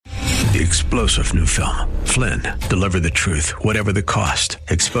The explosive new film, Flynn, deliver the truth, whatever the cost,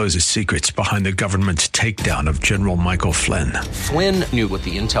 exposes secrets behind the government's takedown of General Michael Flynn. Flynn knew what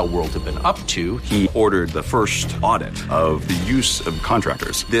the intel world had been up to. He ordered the first audit of the use of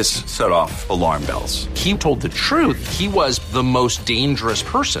contractors. This set off alarm bells. He told the truth. He was the most dangerous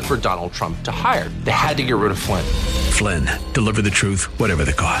person for Donald Trump to hire. They had to get rid of Flynn. Flynn, deliver the truth, whatever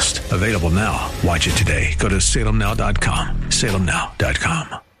the cost. Available now. Watch it today. Go to salemnow.com.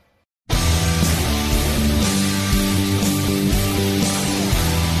 salemnow.com.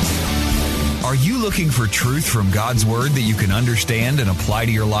 Are you looking for truth from God's Word that you can understand and apply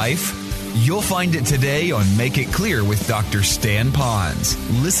to your life? You'll find it today on Make It Clear with Dr. Stan Pons.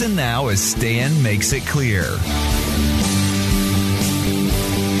 Listen now as Stan makes it clear.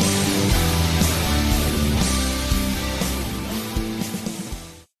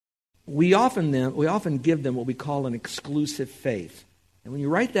 We often give them what we call an exclusive faith. And when you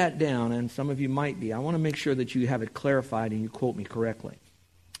write that down, and some of you might be, I want to make sure that you have it clarified and you quote me correctly.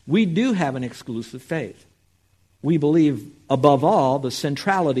 We do have an exclusive faith. We believe, above all, the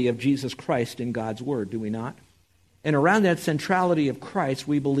centrality of Jesus Christ in God's Word, do we not? And around that centrality of Christ,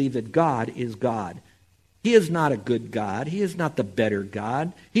 we believe that God is God. He is not a good God. He is not the better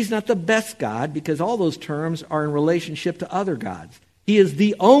God. He's not the best God, because all those terms are in relationship to other gods. He is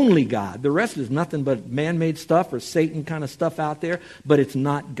the only God. The rest is nothing but man-made stuff or Satan kind of stuff out there, but it's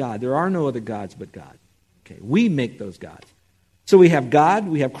not God. There are no other gods but God. Okay, we make those gods. So we have God,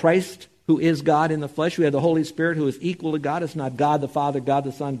 we have Christ, who is God in the flesh. We have the Holy Spirit, who is equal to God. It's not God the Father, God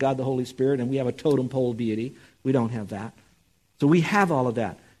the Son, God the Holy Spirit, and we have a totem pole deity. We don't have that. So we have all of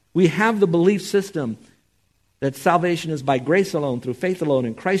that. We have the belief system that salvation is by grace alone, through faith alone,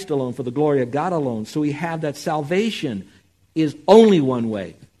 in Christ alone, for the glory of God alone. So we have that salvation is only one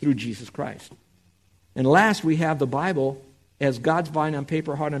way, through Jesus Christ. And last, we have the Bible as God's vine on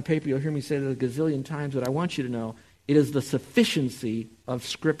paper, heart on paper. You'll hear me say that a gazillion times, but I want you to know it is the sufficiency of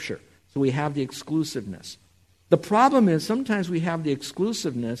Scripture. So we have the exclusiveness. The problem is sometimes we have the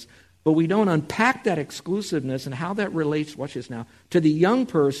exclusiveness, but we don't unpack that exclusiveness and how that relates, watch this now, to the young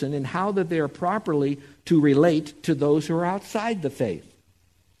person and how that they are properly to relate to those who are outside the faith.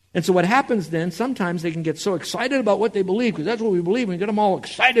 And so what happens then, sometimes they can get so excited about what they believe, because that's what we believe, and we get them all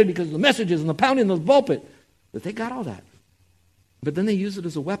excited because of the messages and the pounding of the pulpit, that they got all that. But then they use it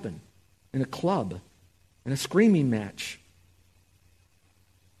as a weapon in a club, in a screaming match,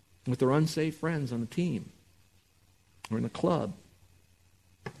 with their unsafe friends on the team, or in a club,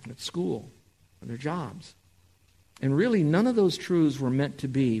 at school, or their jobs. And really, none of those truths were meant to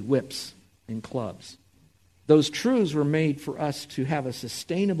be whips and clubs. Those truths were made for us to have a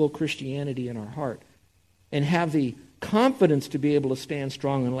sustainable Christianity in our heart and have the confidence to be able to stand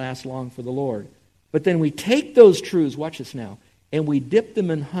strong and last long for the Lord. But then we take those truths, watch this now, and we dip them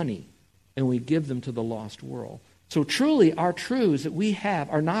in honey and we give them to the lost world. So truly, our truths that we have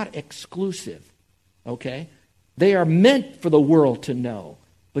are not exclusive, okay? They are meant for the world to know,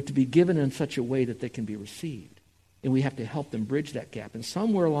 but to be given in such a way that they can be received. And we have to help them bridge that gap. And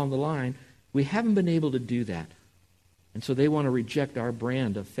somewhere along the line, we haven't been able to do that. And so they want to reject our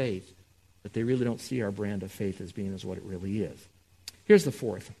brand of faith, but they really don't see our brand of faith as being as what it really is. Here's the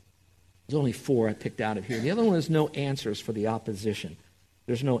fourth. There's only four I picked out of here. The other one is no answers for the opposition.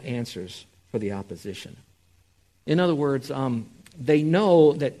 There's no answers for the opposition. In other words, they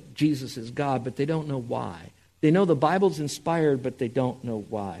know that Jesus is God, but they don't know why. They know the Bible's inspired, but they don't know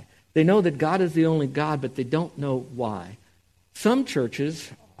why. They know that God is the only God, but they don't know why. Some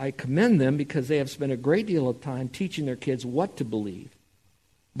churches, I commend them because they have spent a great deal of time teaching their kids what to believe,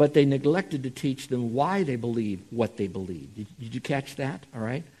 but they neglected to teach them why they believe what they believe. Did you catch that? All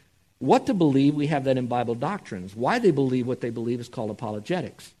right. What to believe, we have that in Bible doctrines. Why they believe what they believe is called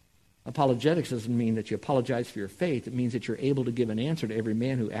apologetics. Apologetics doesn't mean that you apologize for your faith. It means that you're able to give an answer to every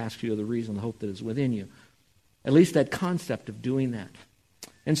man who asks you of the reason, the hope that is within you. At least that concept of doing that.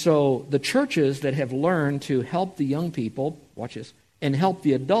 And so the churches that have learned to help the young people, watch this, and help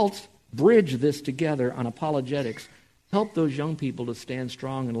the adults bridge this together on apologetics, help those young people to stand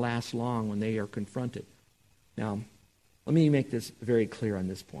strong and last long when they are confronted. Now, let me make this very clear on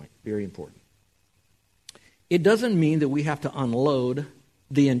this point, very important. It doesn't mean that we have to unload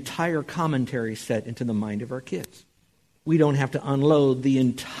the entire commentary set into the mind of our kids. We don't have to unload the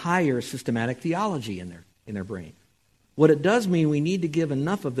entire systematic theology in their brain. What it does mean, we need to give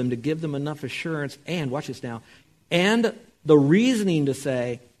enough of them to give them enough assurance and, watch this now, and the reasoning to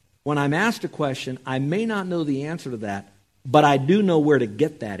say, when I'm asked a question, I may not know the answer to that, but I do know where to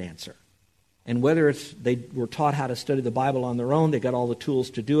get that answer. And whether it's they were taught how to study the Bible on their own, they got all the tools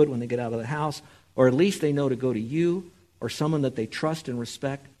to do it when they get out of the house, or at least they know to go to you or someone that they trust and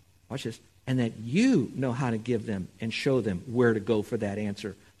respect, watch this, and that you know how to give them and show them where to go for that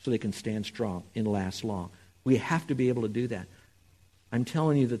answer so they can stand strong and last long. We have to be able to do that. I'm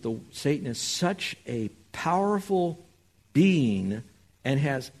telling you that Satan is such a powerful being and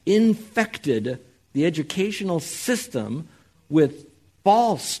has infected the educational system with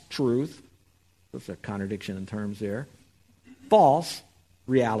false truth. That's a contradiction in terms there. False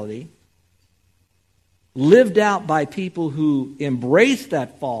reality. Lived out by people who embrace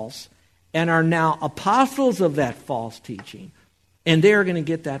that false and are now apostles of that false teaching. And they're going to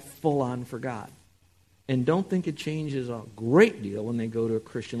get that full on for God. And don't think it changes a great deal when they go to a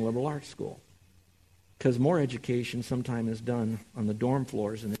Christian liberal arts school. Because more education sometimes is done on the dorm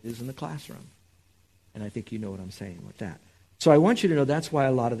floors than it is in the classroom. And I think you know what I'm saying with that. So I want you to know that's why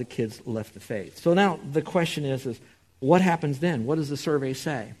a lot of the kids left the faith. So now the question is what happens then? What does the survey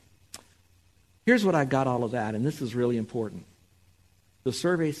say? Here's what I got all of that, and this is really important. The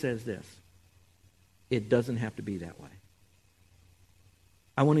survey says this. It doesn't have to be that way.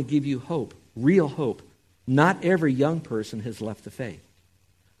 I want to give you hope, real hope. Not every young person has left the faith.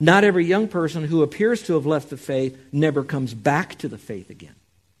 Not every young person who appears to have left the faith never comes back to the faith again.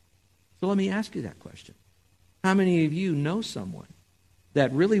 So let me ask you that question. How many of you know someone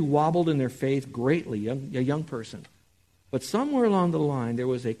that really wobbled in their faith greatly, a young person, but somewhere along the line there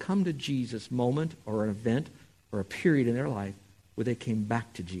was a come to Jesus moment or an event or a period in their life where they came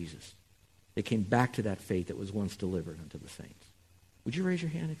back to Jesus. They came back to that faith that was once delivered unto the saints. Would you raise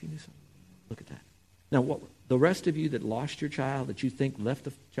your hand if you knew something? Look at that. Now, the rest of you that lost your child, that you think left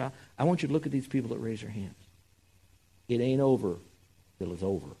the child, I want you to look at these people that raise their hands. It ain't over till it's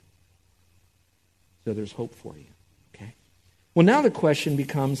over. So there's hope for you. Okay? Well, now the question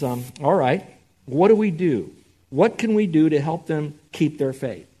becomes, all right, what do we do? What can we do to help them keep their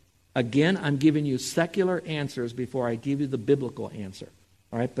faith? Again, I'm giving you secular answers before I give you the biblical answer.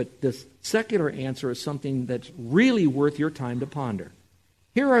 All right, but this secular answer is something that's really worth your time to ponder.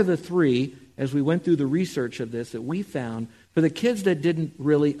 Here are the three, as we went through the research of this, that we found for the kids that didn't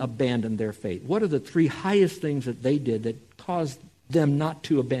really abandon their faith. What are the three highest things that they did that caused them not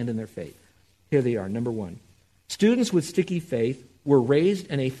to abandon their faith? Here they are. Number one, students with sticky faith were raised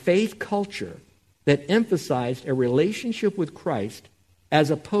in a faith culture that emphasized a relationship with Christ as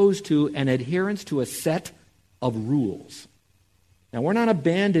opposed to an adherence to a set of rules. Now, we're not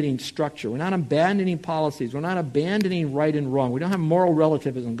abandoning structure. We're not abandoning policies. We're not abandoning right and wrong. We don't have moral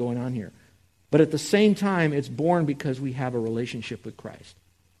relativism going on here. But at the same time, it's born because we have a relationship with Christ.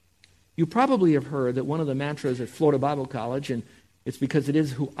 You probably have heard that one of the mantras at Florida Bible College, and it's because it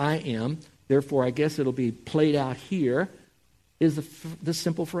is who I am, therefore I guess it'll be played out here, is the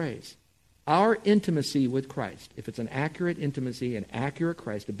simple phrase. Our intimacy with Christ, if it's an accurate intimacy, an accurate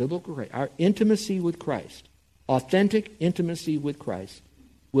Christ, a biblical Christ, our intimacy with Christ, authentic intimacy with Christ,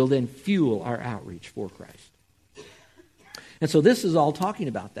 will then fuel our outreach for Christ. And so this is all talking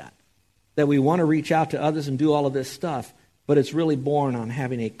about that we want to reach out to others and do all of this stuff, but it's really born on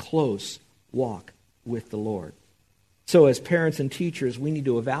having a close walk with the Lord. So as parents and teachers, we need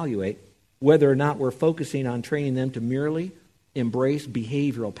to evaluate whether or not we're focusing on training them to merely embrace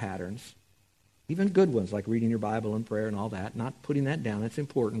behavioral patterns, even good ones like reading your Bible and prayer and all that, not putting that down, that's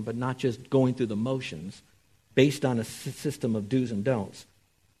important, but not just going through the motions based on a system of do's and don'ts.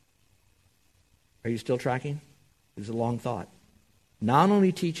 Are you still tracking? It's a long thought. Not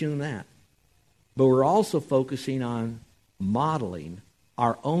only teaching them that, but we're also focusing on modeling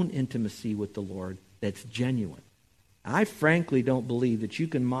our own intimacy with the Lord that's genuine. I frankly don't believe that you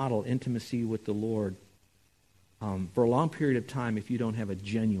can model intimacy with the Lord for a long period of time if you don't have a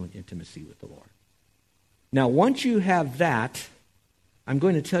genuine intimacy with the Lord. Now, once you have that, I'm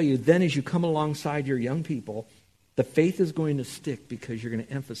going to tell you, then as you come alongside your young people, the faith is going to stick because you're going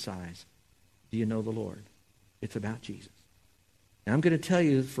to emphasize, do you know the Lord? It's about Jesus. Now, I'm going to tell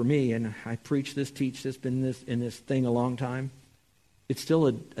you, for me, and I preach this, teach this, been in this thing a long time, it's still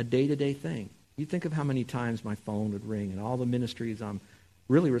a day-to-day thing. You think of how many times my phone would ring and all the ministries I'm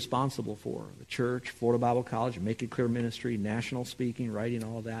really responsible for, the church, Florida Bible College, Make It Clear Ministry, national speaking, writing,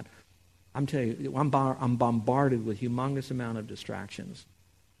 all of that. I'm telling you, I'm bombarded with humongous amount of distractions.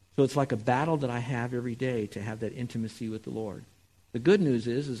 So it's like a battle that I have every day to have that intimacy with the Lord. The good news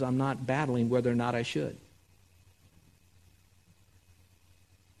is I'm not battling whether or not I should,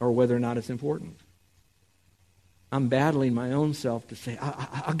 or whether or not it's important. I'm battling my own self to say,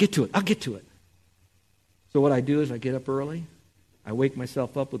 I'll get to it. So what I do is I get up early, I wake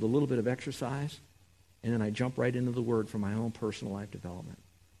myself up with a little bit of exercise, and then I jump right into the Word for my own personal life development.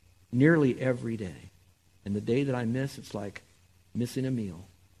 Nearly every day. And the day that I miss, it's like missing a meal.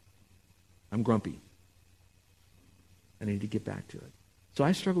 I'm grumpy. I need to get back to it. So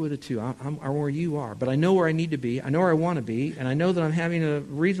I struggle with it too. I'm where you are. But I know where I need to be. I know where I want to be. And I know that I'm having a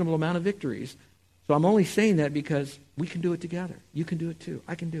reasonable amount of victories. So I'm only saying that because we can do it together. You can do it too.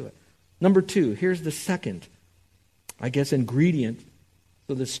 I can do it. Number 2, here's the second, I guess, ingredient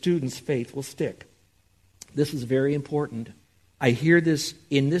so the student's faith will stick. This is very important. I hear this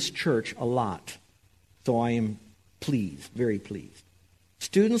in this church a lot. So I am pleased, very pleased.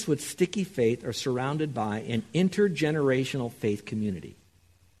 Students with sticky faith are surrounded by an intergenerational faith community.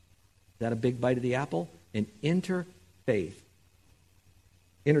 Is that a big bite of the apple? An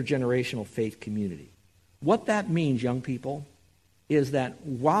intergenerational faith community. What that means, young people, is that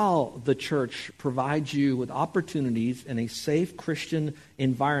while the church provides you with opportunities in a safe Christian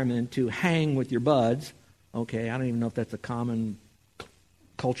environment to hang with your buds, okay, I don't even know if that's a common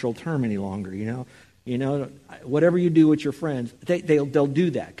cultural term any longer, whatever you do with your friends, they'll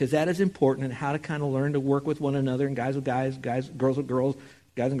do that because that is important and how to kind of learn to work with one another and guys with guys, girls with girls,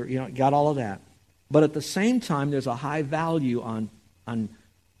 guys and girls, got all of that. But at the same time, there's a high value on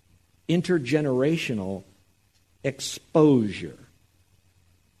intergenerational exposure.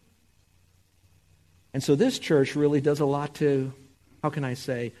 And so this church really does a lot to,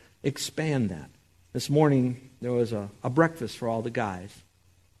 expand that. This morning, there was a breakfast for all the guys.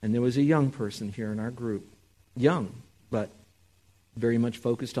 And there was a young person here in our group. Young, but very much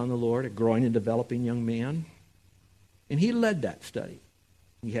focused on the Lord, a growing and developing young man. And he led that study.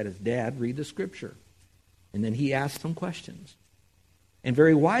 He had his dad read the scripture. And then he asked some questions. And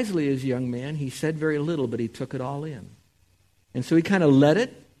very wisely as a young man, he said very little, but he took it all in. And so he kind of led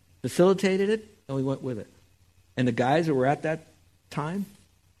it, facilitated it, and we went with it. And the guys that were at that time,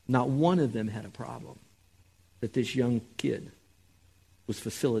 not one of them had a problem that this young kid was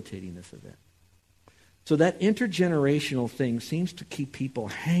facilitating this event. So that intergenerational thing seems to keep people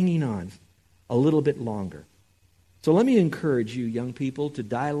hanging on a little bit longer. So let me encourage you, young people, to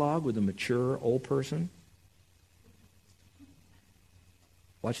dialogue with a mature old person.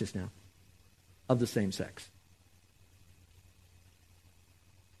 Watch this now. Of the same sex.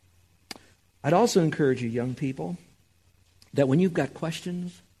 I'd also encourage you, young people, that when you've got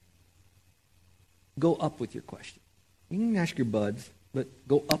questions, go up with your questions. You can ask your buds, but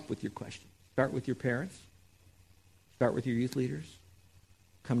go up with your questions. Start with your parents. Start with your youth leaders.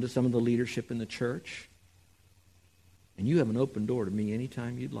 Come to some of the leadership in the church. And you have an open door to me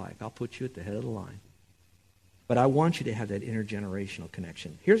anytime you'd like. I'll put you at the head of the line. But I want you to have that intergenerational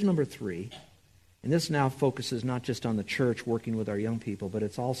connection. Here's number 3. And this now focuses not just on the church working with our young people, but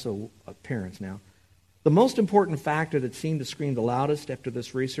it's also parents now. The most important factor that seemed to scream the loudest after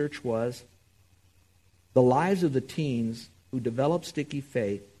this research was the lives of the teens who developed sticky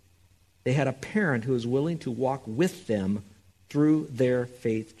faith. They had a parent who was willing to walk with them through their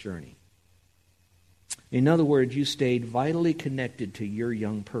faith journey. In other words, you stayed vitally connected to your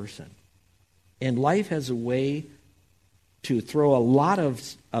young person. And life has a way to throw a lot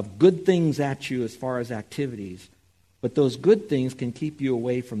of good things at you as far as activities, but those good things can keep you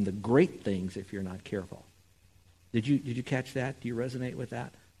away from the great things if you're not careful. Did you catch that? Do you resonate with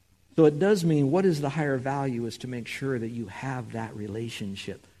that? So it does mean what is the higher value is to make sure that you have that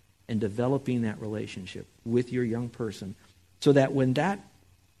relationship and developing that relationship with your young person so that when that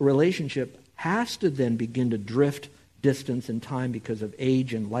relationship has to then begin to drift distance in time because of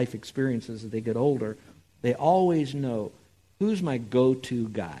age and life experiences as they get older, they always know, who's my go-to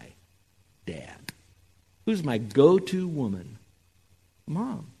guy? Dad. Who's my go-to woman?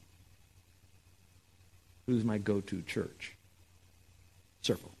 Mom. Who's my go-to church?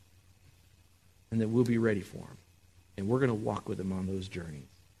 Circle. And that we'll be ready for them. And we're going to walk with them on those journeys.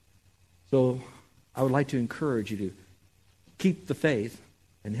 So I would like to encourage you to keep the faith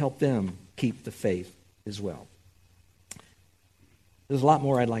and help them keep the faith as well. There's a lot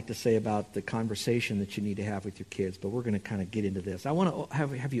more I'd like to say about the conversation that you need to have with your kids, but we're going to kind of get into this. I want to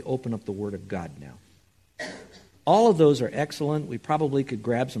have you open up the Word of God now. All of those are excellent. We probably could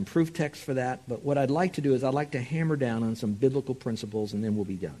grab some proof text for that, but what I'd like to do is I'd like to hammer down on some biblical principles, and then we'll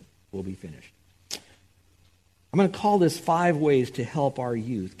be done. We'll be finished. I'm going to call this 5 ways to help our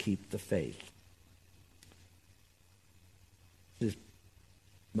youth keep the faith.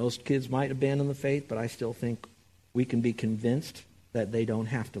 Most kids might abandon the faith, but I still think we can be convinced that they don't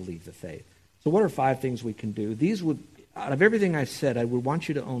have to leave the faith. So what are 5 things we can do? These would, out of everything I said, I would want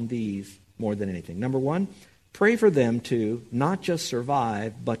you to own these more than anything. Number 1, pray for them to not just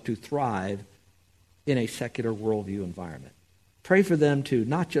survive, but to thrive in a secular worldview environment. Pray for them to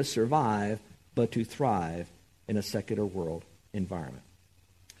not just survive, but to thrive in a secular world environment.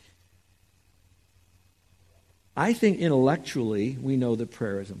 I think intellectually we know that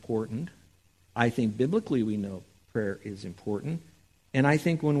prayer is important. I think biblically we know prayer is important. And I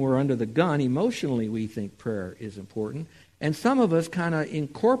think when we're under the gun, emotionally, we think prayer is important. And some of us kind of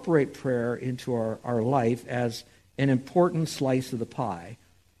incorporate prayer into our life as an important slice of the pie,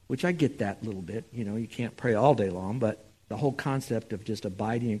 which I get that a little bit. You know, you can't pray all day long, but the whole concept of just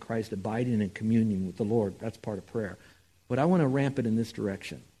abiding in Christ, abiding in communion with the Lord, that's part of prayer. But I want to ramp it in this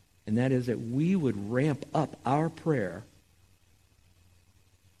direction, and that is that we would ramp up our prayer,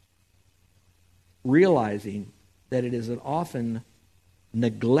 realizing that it is an often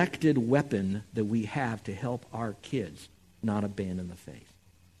neglected weapon that we have to help our kids not abandon the faith.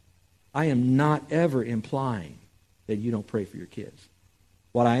 I am not ever implying that you don't pray for your kids.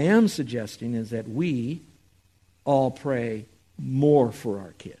 What I am suggesting is that we all pray more for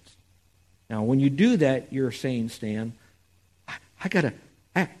our kids. Now, when you do that, you're saying, Stan,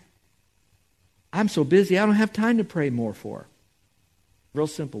 I'm so busy, I don't have time to pray more for. Real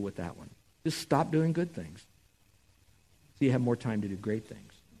simple with that one. Just stop doing good things, so you have more time to do great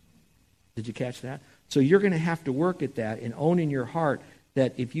things. Did you catch that? So you're going to have to work at that and own in your heart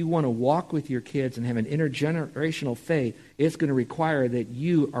that if you want to walk with your kids and have an intergenerational faith, it's going to require that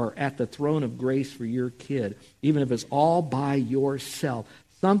you are at the throne of grace for your kid, even if it's all by yourself.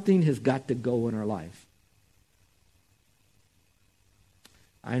 Something has got to go in our life.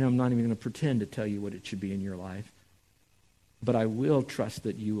 I know I'm not even going to pretend to tell you what it should be in your life, but I will trust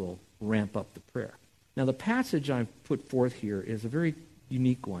that you will ramp up the prayer. Now, the passage I've put forth here is a very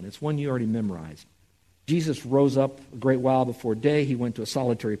unique one. It's one you already memorized. Jesus rose up a great while before day. He went to a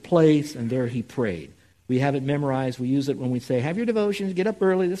solitary place, and there he prayed. We have it memorized. We use it when we say, have your devotions, get up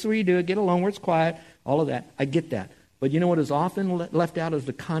early, this is where you do it, get alone where it's quiet, all of that. I get that. But you know what is often left out is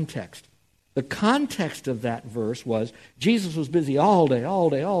the context. The context of that verse was Jesus was busy all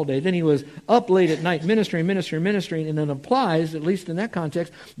day. Then he was up late at night ministering, and then it applies, at least in that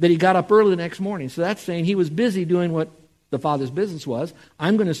context, that he got up early the next morning. So that's saying he was busy doing what the Father's business was.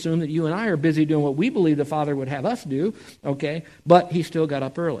 I'm going to assume that you and I are busy doing what we believe the Father would have us do, okay? But he still got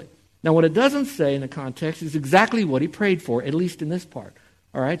up early. Now, what it doesn't say in the context is exactly what he prayed for, at least in this part.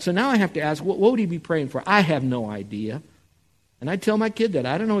 All right? So now I have to ask, what would he be praying for? I have no idea. And I tell my kid that.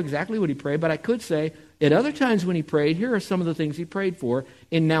 I don't know exactly what he prayed, but I could say, at other times when he prayed, here are some of the things he prayed for.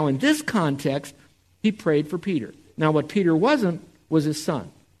 And now in this context, he prayed for Peter. Now, what Peter wasn't was his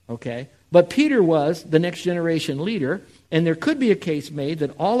son, okay? But Peter was the next generation leader, and there could be a case made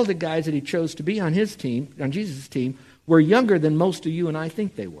that all of the guys that he chose to be on his team, on Jesus' team, were younger than most of you and I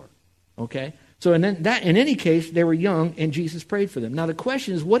think they were, okay? So in any case, they were young, and Jesus prayed for them. Now the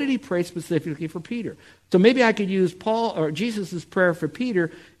question is, what did he pray specifically for Peter? So maybe I could use Paul or Jesus' prayer for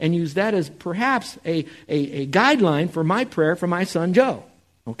Peter and use that as perhaps a guideline for my prayer for my son Joe.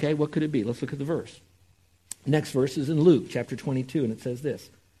 Okay, what could it be? Let's look at the verse. Next verse is in Luke chapter 22, and it says this.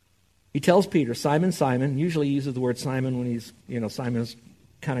 He tells Peter, Simon, Simon, usually he uses the word Simon when he's, Simon's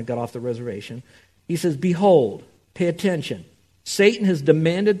kind of got off the reservation. He says, behold, pay attention. Satan has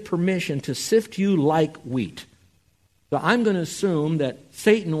demanded permission to sift you like wheat. So I'm going to assume that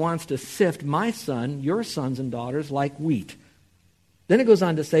Satan wants to sift my son, your sons and daughters, like wheat. Then it goes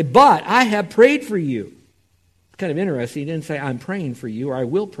on to say, but I have prayed for you. It's kind of interesting. He didn't say, I'm praying for you or I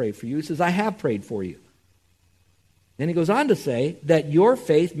will pray for you. He says, I have prayed for you. Then he goes on to say that your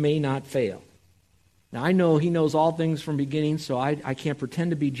faith may not fail. Now I know he knows all things from beginning, so I can't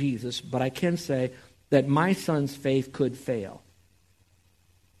pretend to be Jesus, but I can say that my son's faith could fail.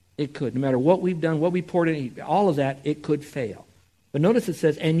 It could. No matter what we've done, what we poured in, all of that, it could fail. But notice it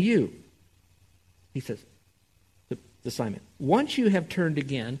says, and you, he says to Simon, once you have turned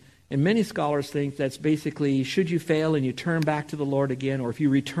again, and many scholars think that's basically, should you fail and you turn back to the Lord again, or if you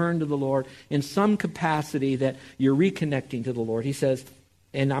return to the Lord in some capacity that you're reconnecting to the Lord. He says,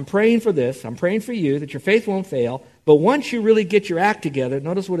 and I'm praying for this, I'm praying for you, that your faith won't fail, but once you really get your act together,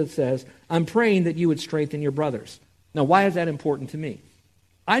 notice what it says, I'm praying that you would strengthen your brothers. Now, why is that important to me?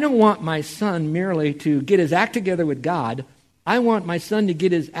 I don't want my son merely to get his act together with God. I want my son to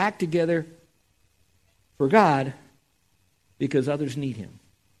get his act together for God because others need him.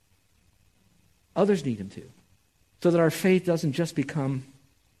 Others need him too. So that our faith doesn't just become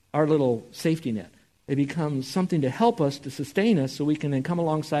our little safety net. It becomes something to help us, to sustain us, so we can then come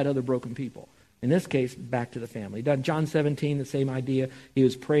alongside other broken people. In this case, back to the family. John 17, the same idea. He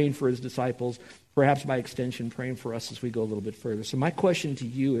was praying for his disciples, perhaps by extension, praying for us as we go a little bit further. So my question to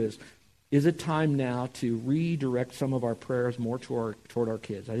you is it time now to redirect some of our prayers more toward our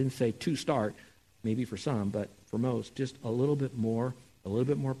kids? I didn't say to start, maybe for some, but for most, just a little bit more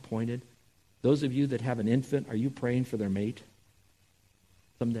pointed. Those of you that have an infant, are you praying for their mate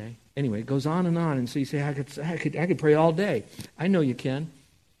someday? Anyway, it goes on, and so you say, I could pray all day. I know you can,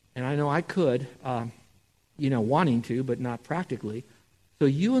 and I know I could, wanting to, but not practically. So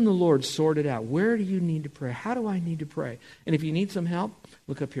you and the Lord sort it out. Where do you need to pray? How do I need to pray? And if you need some help,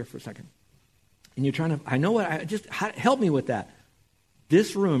 look up here for a second. And you're trying to, I know what, help me with that.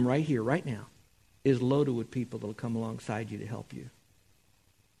 This room right here, right now, is loaded with people that will come alongside you to help you.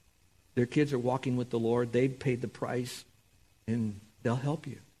 Their kids are walking with the Lord. They've paid the price, and they'll help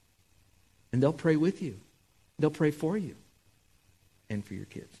you. And they'll pray with you. They'll pray for you and for your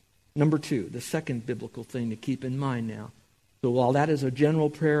kids. Number 2, the second biblical thing to keep in mind now. So while that is a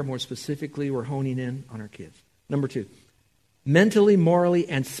general prayer, more specifically, we're honing in on our kids. Number 2, mentally, morally,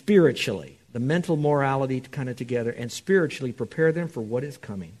 and spiritually. The mental morality kind of together, and spiritually prepare them for what is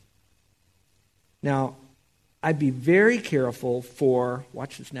coming. Now, I'd be very careful for,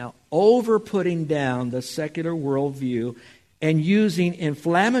 watch this now, over putting down the secular worldview and using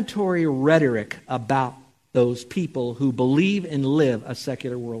inflammatory rhetoric about those people who believe and live a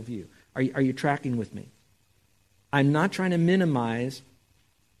secular worldview. Are you tracking with me? I'm not trying to minimize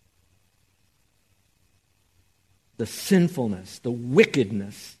the sinfulness, the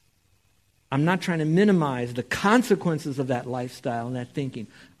wickedness. I'm not trying to minimize the consequences of that lifestyle and that thinking.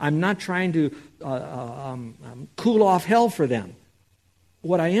 I'm not trying to cool off hell for them.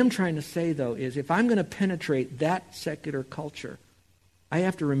 What I am trying to say, though, is if I'm going to penetrate that secular culture, I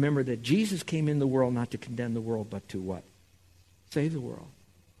have to remember that Jesus came in the world not to condemn the world, but to what? Save the world.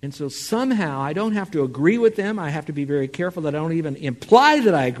 And so somehow I don't have to agree with them. I have to be very careful that I don't even imply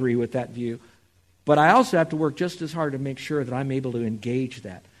that I agree with that view. But I also have to work just as hard to make sure that I'm able to engage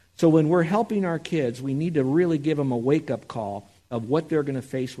that. So when we're helping our kids, we need to really give them a wake-up call of what they're going to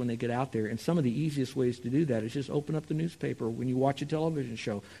face when they get out there. And some of the easiest ways to do that is just open up the newspaper when you watch a television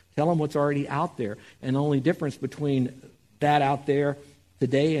show. Tell them what's already out there. And the only difference between that out there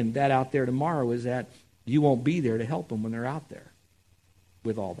today and that out there tomorrow is that you won't be there to help them when they're out there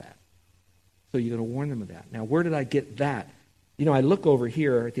with all that. So you're going to warn them of that. Now, where did I get that? You know, I look over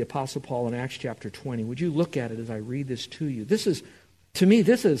here at the Apostle Paul in Acts chapter 20. Would you look at it as I read this to you? This is, to me,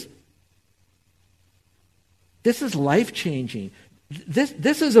 this is life-changing.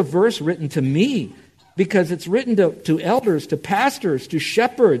 This is a verse written to me because it's written to elders, to pastors, to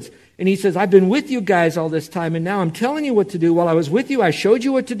shepherds. And he says, I've been with you guys all this time, and now I'm telling you what to do. While I was with you, I showed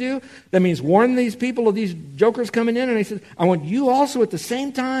you what to do. That means warn these people of these jokers coming in. And he says, I want you also at the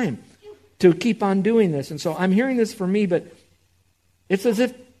same time to keep on doing this. And so I'm hearing this for me, but it's as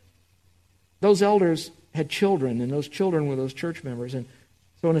if those elders had children, and those children were those church members. And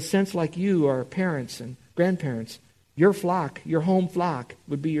so in a sense, like you are parents and grandparents, your flock, your home flock,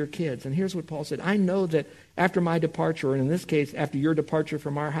 would be your kids. And here's what Paul said. I know that after my departure, and in this case, after your departure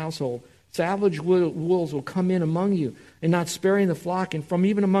from our household, savage wolves will come in among you and not sparing the flock. And from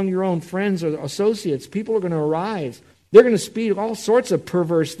even among your own friends or associates, people are going to arise. They're going to speak all sorts of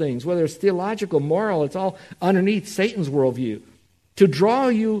perverse things, whether it's theological, moral, it's all underneath Satan's worldview, to draw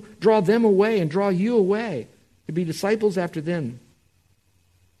them away and draw you away, to be disciples after them.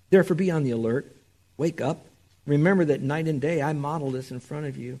 Therefore, be on the alert. Wake up. Remember that night and day I modeled this in front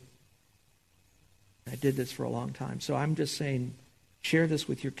of you. I did this for a long time. So I'm just saying, share this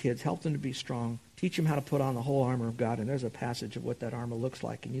with your kids. Help them to be strong. Teach them how to put on the whole armor of God. And there's a passage of what that armor looks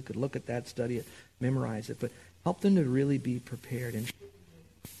like. And you could look at that, study it, memorize it. But help them to really be prepared. And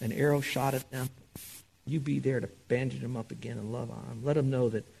an arrow shot at them, you be there to bandage them up again and love on them. Let them know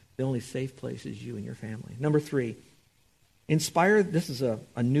that the only safe place is you and your family. Number 3, inspire. This is a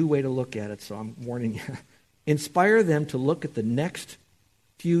new way to look at it, so I'm warning you. Inspire them to look at the next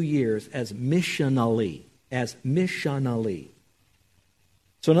few years as missionally.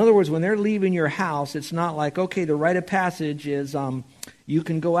 So in other words, when they're leaving your house, it's not like, okay, the rite of passage is you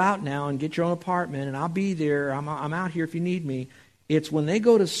can go out now and get your own apartment, and I'll be there. I'm out here if you need me. It's when they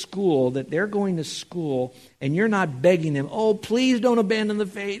go to school, that they're going to school, and you're not begging them, oh, please don't abandon the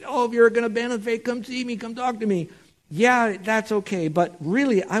faith. Oh, if you're going to abandon the faith, come see me, come talk to me. Yeah, that's okay, but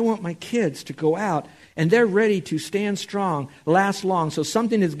really, I want my kids to go out, and they're ready to stand strong, last long. So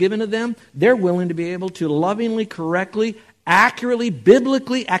something is given to them, they're willing to be able to lovingly, correctly, accurately,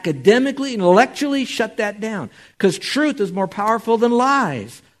 biblically, academically, intellectually shut that down. Because truth is more powerful than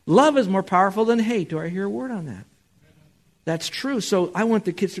lies. Love is more powerful than hate. Do I hear a word on that? That's true. So I want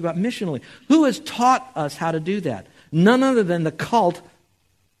the kids to go out missionally. Who has taught us how to do that? None other than the cult,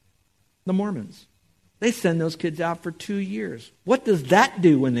 the Mormons. They send those kids out for 2 years. What does that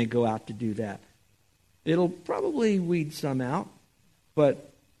do when they go out to do that? It'll probably weed some out,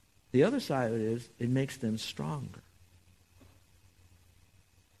 but the other side of it is it makes them stronger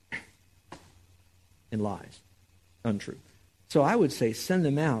in lies, untrue. So I would say send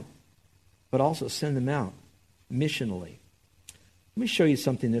them out, but also send them out missionally. Let me show you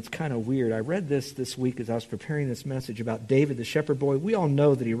something that's kind of weird. I read this week as I was preparing this message about David, the shepherd boy. We all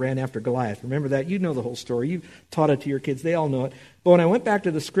know that he ran after Goliath. Remember that? You know the whole story. You've taught it to your kids. They all know it. But when I went back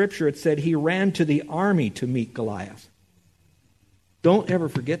to the scripture, it said he ran to the army to meet Goliath. Don't ever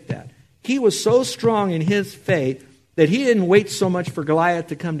forget that. He was so strong in his faith that he didn't wait so much for Goliath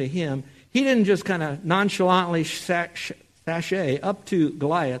to come to him. He didn't just kind of nonchalantly sashay up to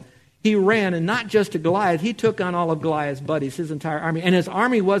Goliath. He ran, and not just to Goliath, he took on all of Goliath's buddies, his entire army. And his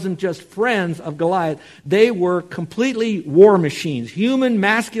army wasn't just friends of Goliath. They were completely war machines, human,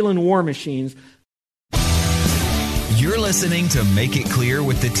 masculine war machines. You're listening to Make It Clear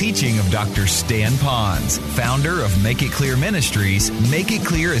with the teaching of Dr. Stan Pons, founder of Make It Clear Ministries. Make It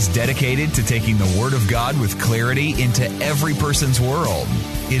Clear is dedicated to taking the Word of God with clarity into every person's world.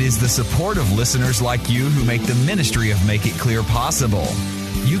 It is the support of listeners like you who make the ministry of Make It Clear possible.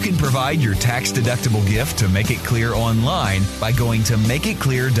 You can provide your tax-deductible gift to Make It Clear online by going to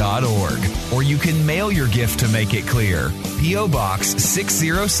makeitclear.org. Or you can mail your gift to Make It Clear, P.O. Box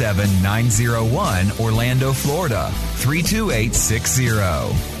 607901, Orlando, Florida, 32860.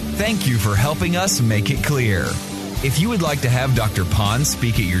 Thank you for helping us make it clear. If you would like to have Dr. Pons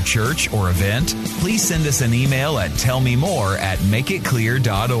speak at your church or event, please send us an email at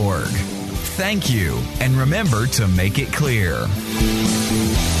tellmemore@makeitclear.org. Thank you, and remember to make it clear.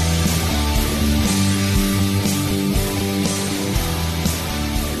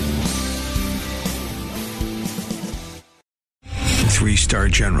 Three-star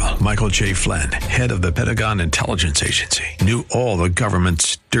General Michael J. Flynn, head of the Pentagon Intelligence Agency, knew all the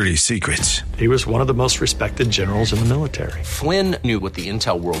government's dirty secrets. He was one of the most respected generals in the military. Flynn knew what the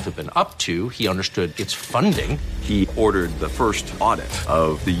intel world had been up to. He understood its funding. He ordered the first audit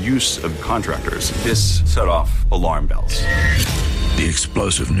of the use of contractors. This set off alarm bells. The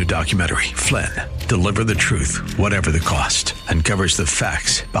explosive new documentary, Flynn, Deliver the Truth, Whatever the Cost, uncovers the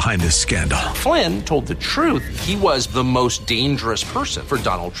facts behind this scandal. Flynn told the truth. He was the most dangerous person for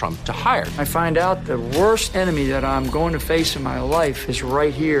Donald Trump to hire. I find out the worst enemy that I'm going to face in my life is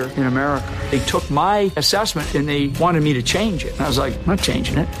right here in America. They took my assessment and they wanted me to change it. And I was like, I'm not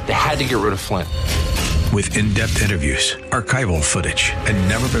changing it. They had to get rid of Flynn. With in-depth interviews, archival footage, and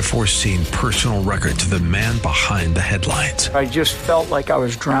never-before-seen personal records of the man behind the headlines. I just felt like I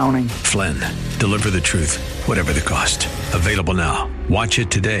was drowning. Flynn, Deliver the Truth, Whatever the Cost. Available now. Watch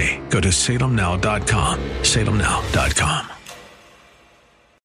it today. Go to salemnow.com. salemnow.com.